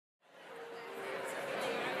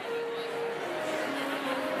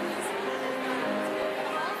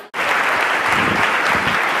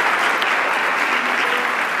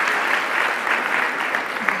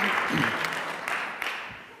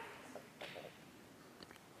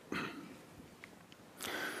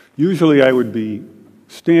Usually I would be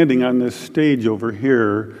standing on this stage over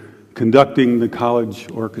here conducting the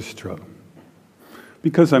college orchestra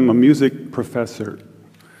because I'm a music professor.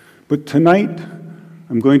 But tonight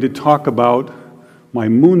I'm going to talk about my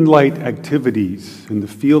moonlight activities in the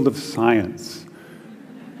field of science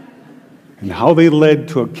and how they led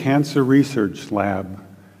to a cancer research lab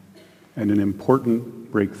and an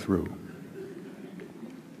important breakthrough.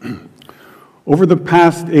 Over the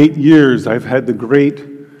past 8 years, I've had the great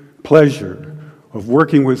pleasure of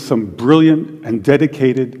working with some brilliant and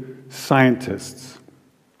dedicated scientists.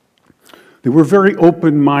 They were very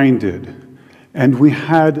open-minded, and we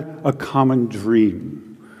had a common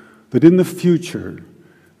dream that in the future,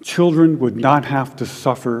 children would not have to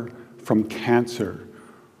suffer from cancer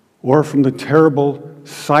or from the terrible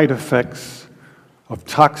side effects of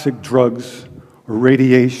toxic drugs or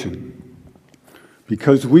radiation,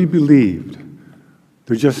 because we believed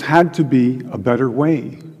there just had to be a better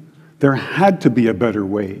way. There had to be a better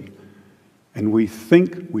way, and we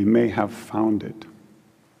think we may have found it.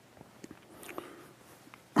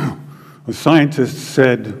 A scientist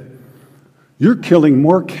said, "You're killing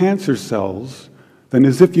more cancer cells than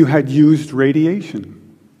as if you had used radiation."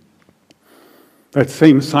 That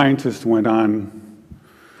same scientist went on,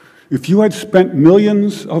 "If you had spent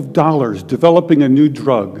millions of dollars developing a new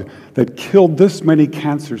drug that killed this many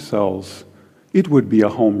cancer cells, it would be a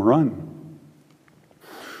home run."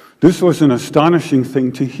 This was an astonishing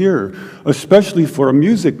thing to hear, especially for a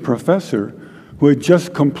music professor who had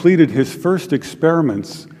just completed his first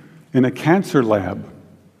experiments in a cancer lab.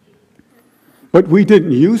 But we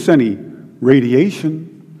didn't use any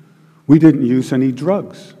radiation. We didn't use any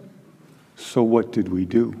drugs. So what did we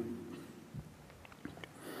do?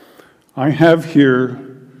 I have here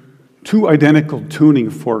two identical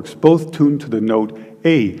tuning forks, both tuned to the note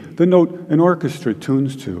A, the note an orchestra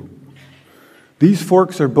tunes to. These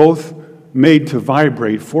forks are both made to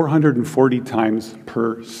vibrate 440 times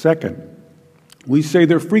per second. We say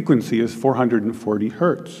their frequency is 440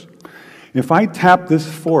 hertz. If I tap this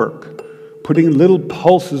fork, putting little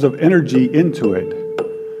pulses of energy into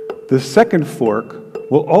it, the second fork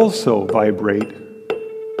will also vibrate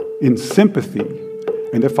in sympathy.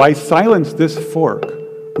 And if I silence this fork,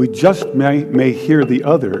 we just may hear the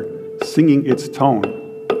other singing its tone.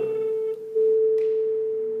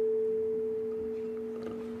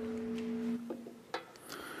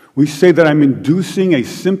 We say that I'm inducing a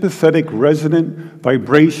sympathetic resonant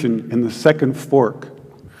vibration in the second fork.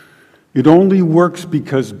 It only works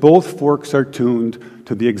because both forks are tuned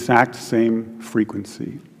to the exact same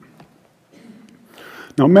frequency.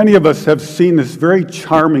 Now, many of us have seen this very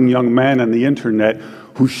charming young man on the internet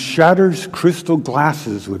who shatters crystal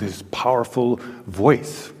glasses with his powerful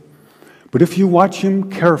voice. But if you watch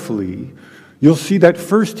him carefully, you'll see that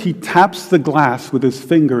first he taps the glass with his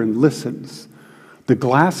finger and listens. The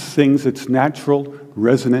glass sings its natural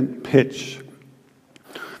resonant pitch.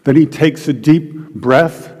 Then he takes a deep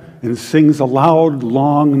breath and sings a loud,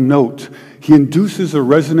 long note. He induces a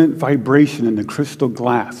resonant vibration in the crystal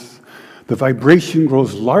glass. The vibration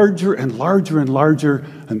grows larger and larger and larger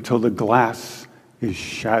until the glass is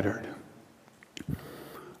shattered.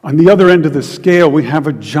 On the other end of the scale, we have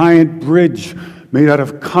a giant bridge made out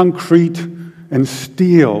of concrete and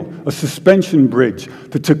steel, a suspension bridge,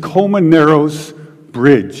 the Tacoma Narrows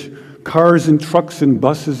Bridge. Cars and trucks and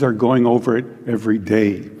buses are going over it every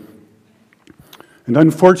day. And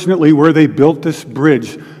unfortunately, where they built this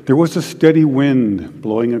bridge, there was a steady wind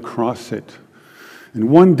blowing across it. And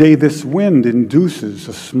one day this wind induces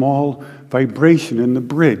a small vibration in the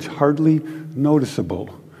bridge, hardly noticeable.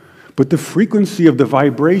 But the frequency of the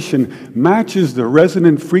vibration matches the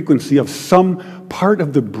resonant frequency of some part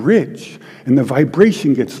of the bridge. And the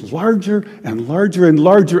vibration gets larger and larger and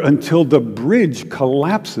larger until the bridge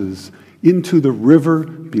collapses into the river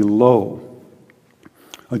below.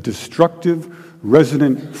 A destructive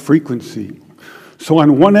resonant frequency. So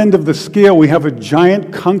on one end of the scale, we have a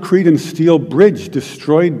giant concrete and steel bridge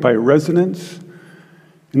destroyed by resonance.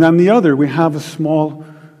 And on the other, we have a small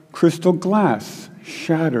crystal glass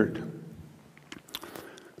shattered.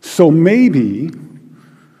 So maybe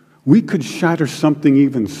we could shatter something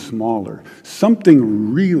even smaller,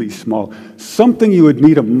 something really small, something you would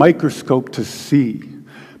need a microscope to see.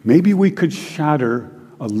 Maybe we could shatter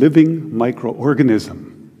a living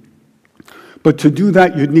microorganism. But to do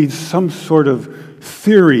that, you'd need some sort of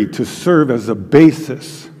theory to serve as a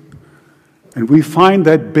basis. And we find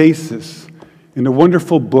that basis in a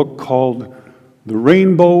wonderful book called The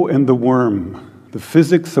Rainbow and the Worm, The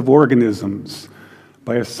Physics of Organisms,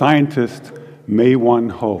 by a scientist, Mae-Wan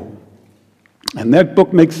Ho. And that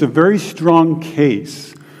book makes a very strong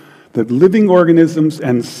case that living organisms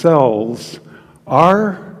and cells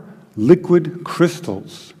are liquid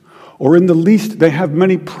crystals, or in the least, they have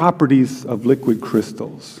many properties of liquid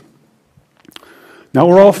crystals. Now,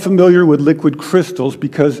 we're all familiar with liquid crystals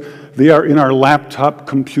because they are in our laptop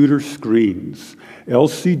computer screens.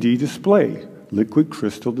 LCD display, liquid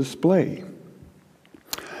crystal display.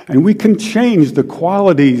 And we can change the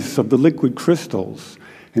qualities of the liquid crystals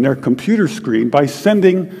in our computer screen by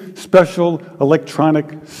sending special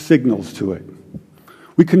electronic signals to it.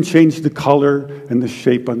 We can change the color and the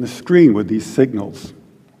shape on the screen with these signals.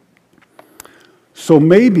 So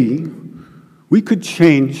maybe we could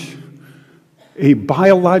change a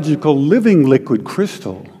biological living liquid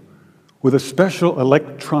crystal with a special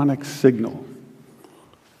electronic signal.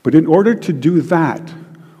 But in order to do that,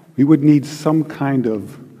 we would need some kind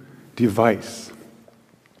of device.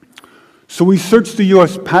 So we search the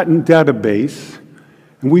US patent database,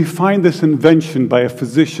 and we find this invention by a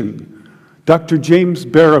physician, Dr. James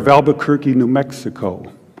Baer of Albuquerque, New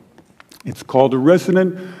Mexico. It's called a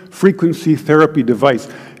resonant frequency therapy device,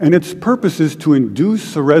 and its purpose is to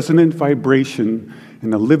induce a resonant vibration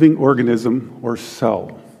in a living organism or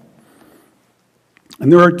cell.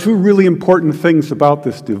 And there are two really important things about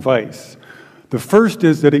this device. The first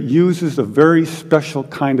is that it uses a very special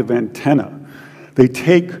kind of antenna. They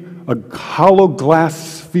take a hollow glass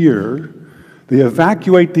sphere, they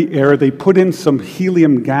evacuate the air, they put in some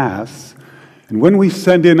helium gas, and when we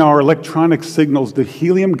send in our electronic signals, the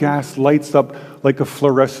helium gas lights up like a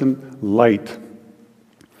fluorescent light.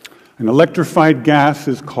 An electrified gas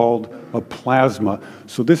is called a plasma.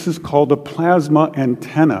 So this is called a plasma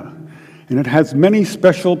antenna, and it has many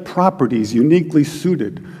special properties uniquely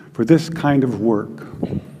suited for this kind of work.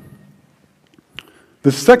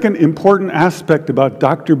 The second important aspect about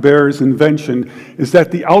Dr. Baer's invention is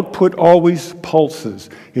that the output always pulses.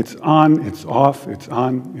 It's on, it's off, it's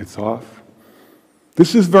on, it's off.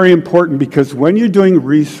 This is very important because when you're doing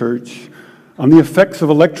research on the effects of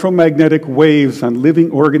electromagnetic waves on living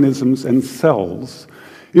organisms and cells,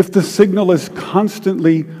 if the signal is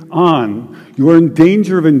constantly on, you are in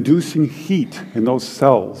danger of inducing heat in those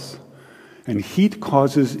cells. And heat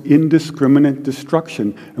causes indiscriminate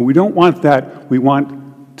destruction. And we don't want that. We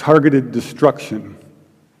want targeted destruction.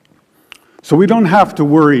 So we don't have to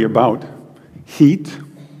worry about heat.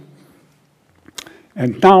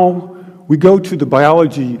 And now we go to the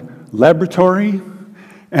biology laboratory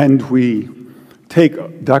and we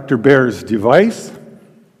take Dr. Baer's device,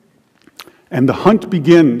 and the hunt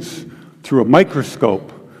begins through a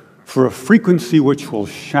microscope for a frequency which will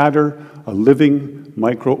shatter a living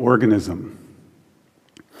microorganism.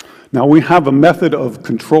 Now, we have a method of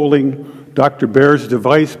controlling Dr. Baer's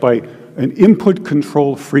device by an input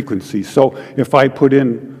control frequency. So if I put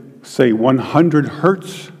in, say, 100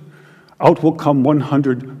 hertz, out will come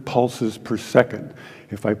 100 pulses per second.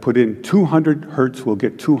 If I put in 200 hertz, we'll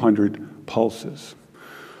get 200 pulses.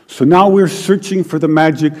 So now we're searching for the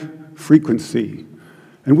magic frequency.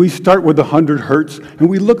 And we start with 100 hertz, and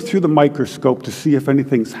we look through the microscope to see if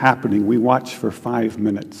anything's happening. We watch for 5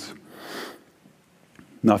 minutes.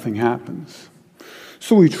 Nothing happens.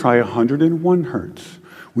 So we try 101 hertz.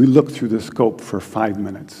 We look through the scope for 5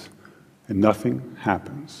 minutes, and nothing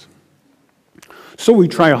happens. So we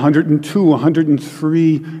try 102,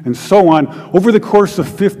 103, and so on. Over the course of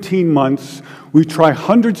 15 months, we try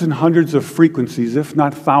hundreds and hundreds of frequencies, if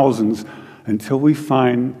not thousands, until we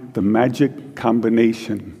find the magic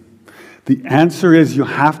combination. The answer is you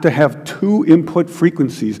have to have two input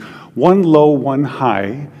frequencies, one low, one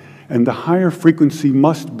high, and the higher frequency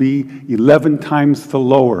must be 11 times the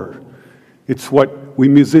lower. It's what we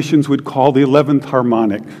musicians would call the 11th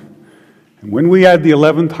harmonic. And when we add the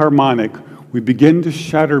 11th harmonic, we begin to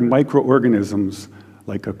shatter microorganisms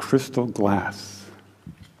like a crystal glass.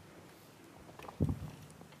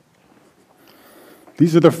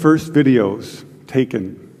 These are the first videos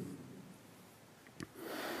taken.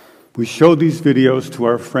 We showed these videos to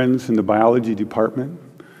our friends in the biology department.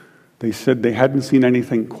 They said they hadn't seen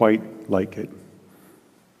anything quite like it.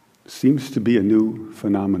 Seems to be a new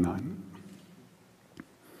phenomenon.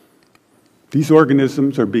 These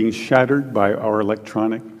organisms are being shattered by our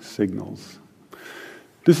electronic signals.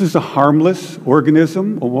 This is a harmless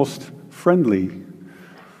organism, almost friendly,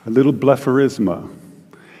 a little Blepharisma.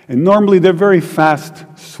 And normally they're very fast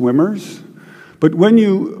swimmers, but when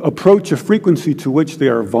you approach a frequency to which they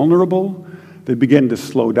are vulnerable, they begin to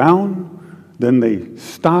slow down, then they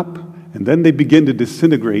stop, and then they begin to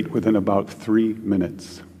disintegrate within about 3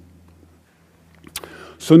 minutes.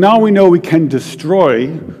 So now we know we can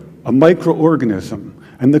destroy a microorganism,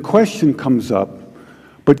 and the question comes up,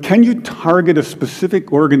 But can you target a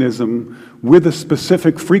specific organism with a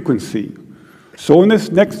specific frequency? So in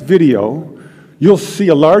this next video, you'll see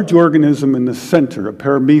a large organism in the center, a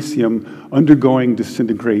paramecium, undergoing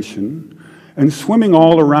disintegration, and swimming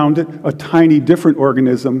all around it, a tiny different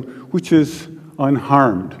organism, which is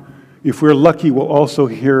unharmed. If we're lucky, we'll also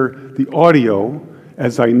hear the audio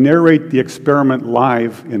as I narrate the experiment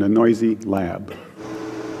live in a noisy lab.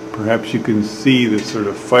 Perhaps you can see the sort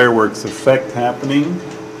of fireworks effect happening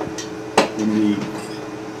in the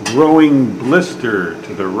growing blister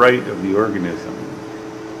to the right of the organism.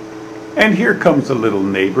 And here comes a little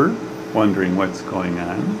neighbor, wondering what's going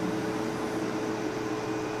on,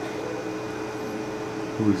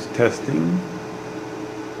 who's testing.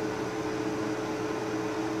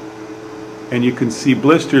 And you can see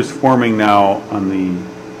blisters forming now on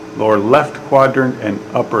the lower left quadrant and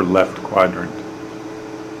upper left quadrant.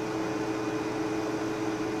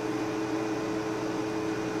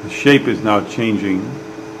 The shape is now changing.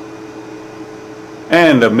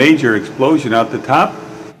 And a major explosion out the top.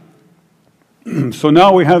 So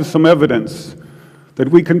now we have some evidence that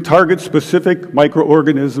we can target specific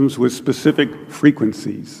microorganisms with specific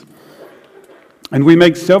frequencies. And we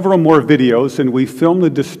make several more videos, and we film the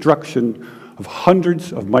destruction of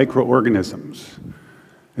hundreds of microorganisms.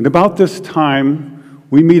 And about this time,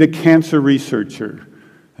 we meet a cancer researcher,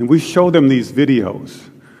 and we show them these videos.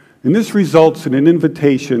 And this results in an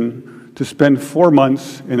invitation to spend 4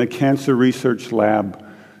 months in a cancer research lab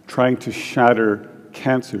trying to shatter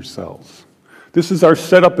cancer cells. This is our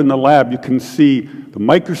setup in the lab. You can see the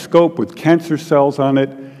microscope with cancer cells on it.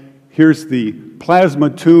 Here's the plasma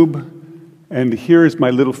tube, and here's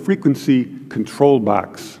my little frequency control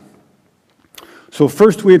box. So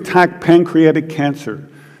first we attack pancreatic cancer.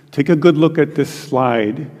 Take a good look at this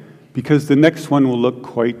slide, because the next one will look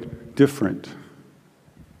quite different.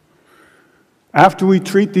 After we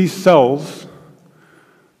treat these cells,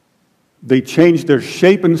 they change their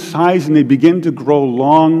shape and size, and they begin to grow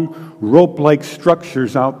long, rope-like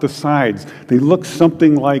structures out the sides. They look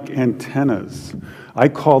something like antennas. I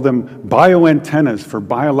call them bioantennas for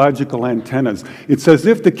biological antennas. It's as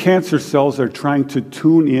if the cancer cells are trying to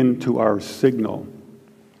tune into our signal.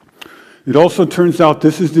 It also turns out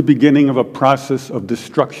this is the beginning of a process of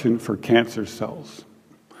destruction for cancer cells.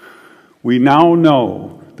 We now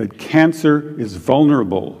know that cancer is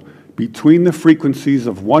vulnerable between the frequencies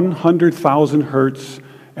of 100,000 hertz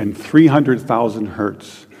and 300,000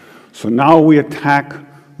 hertz. So now we attack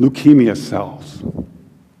leukemia cells.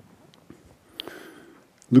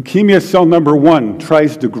 Leukemia cell number 1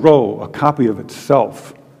 tries to grow a copy of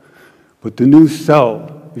itself, but the new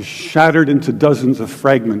cell is shattered into dozens of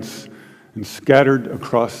fragments and scattered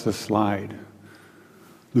across the slide.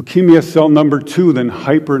 Leukemia cell number 2 then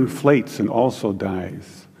hyperinflates and also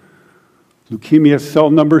dies. Leukemia cell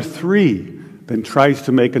number 3 then tries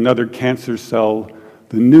to make another cancer cell.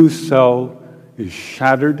 The new cell is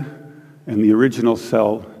shattered and the original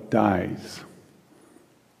cell dies.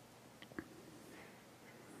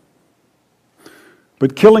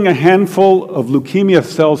 But killing a handful of leukemia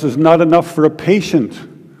cells is not enough for a patient.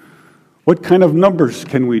 What kind of numbers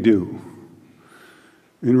can we do?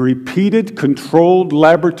 In repeated controlled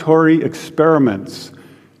laboratory experiments,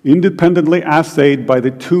 independently assayed by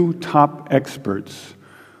the 2 top experts,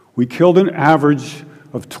 we killed an average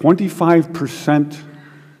of 25%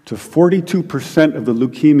 to 42% of the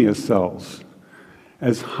leukemia cells,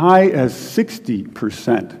 as high as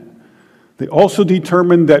 60%. They also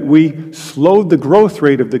determined that we slowed the growth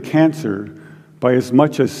rate of the cancer by as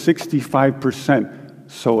much as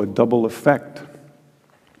 65%, so a double effect.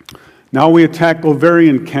 Now we attack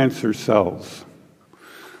ovarian cancer cells.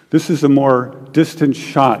 This is a more distant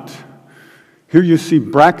shot. Here you see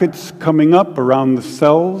brackets coming up around the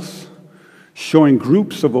cells, showing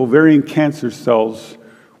groups of ovarian cancer cells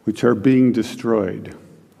which are being destroyed.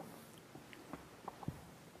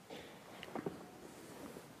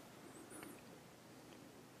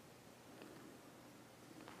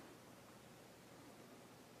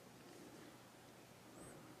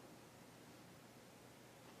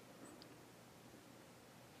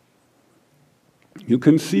 You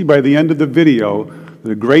can see by the end of the video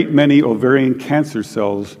that a great many ovarian cancer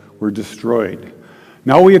cells were destroyed.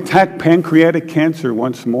 Now we attack pancreatic cancer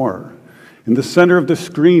once more. In the center of the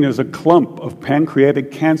screen is a clump of pancreatic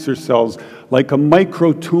cancer cells, like a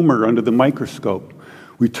microtumor under the microscope.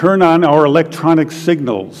 We turn on our electronic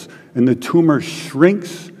signals, and the tumor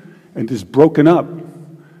shrinks and is broken up.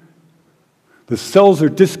 The cells are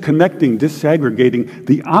disconnecting, disaggregating,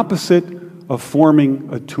 the opposite of forming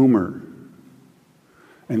a tumor.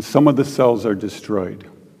 And some of the cells are destroyed.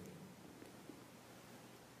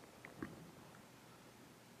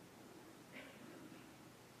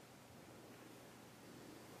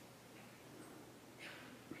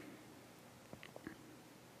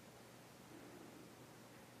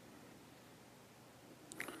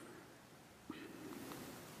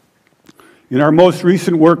 In our most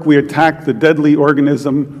recent work, we attacked the deadly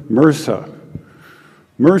organism MRSA.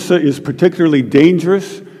 MRSA is particularly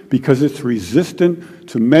dangerous because it's resistant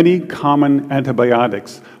to many common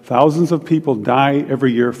antibiotics. Thousands of people die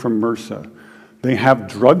every year from MRSA. They have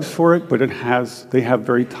drugs for it, but they have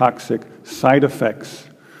very toxic side effects.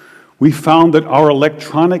 We found that our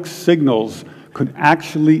electronic signals could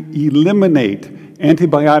actually eliminate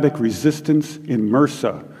antibiotic resistance in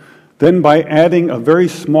MRSA. Then by adding a very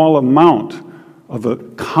small amount of a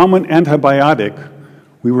common antibiotic,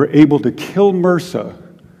 we were able to kill MRSA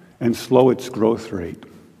and slow its growth rate.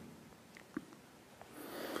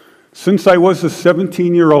 Since I was a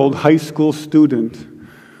 17-year-old high school student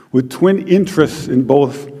with twin interests in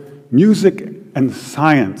both music and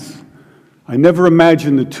science, I never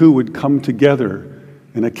imagined the two would come together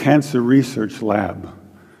in a cancer research lab.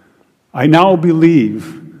 I now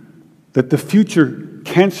believe that the future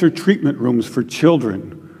cancer treatment rooms for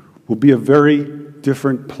children will be a very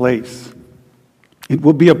different place. It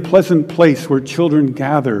will be a pleasant place where children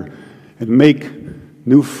gather and make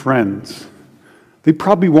new friends. They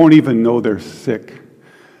probably won't even know they're sick.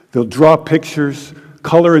 They'll draw pictures,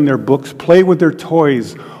 color in their books, play with their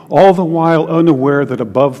toys, all the while unaware that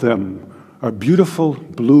above them are beautiful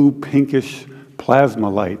blue, pinkish plasma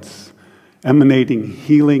lights emanating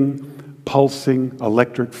healing, pulsing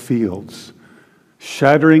electric fields,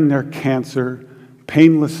 shattering their cancer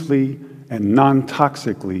painlessly and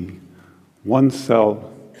non-toxically, one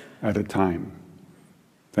cell at a time.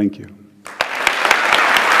 Thank you.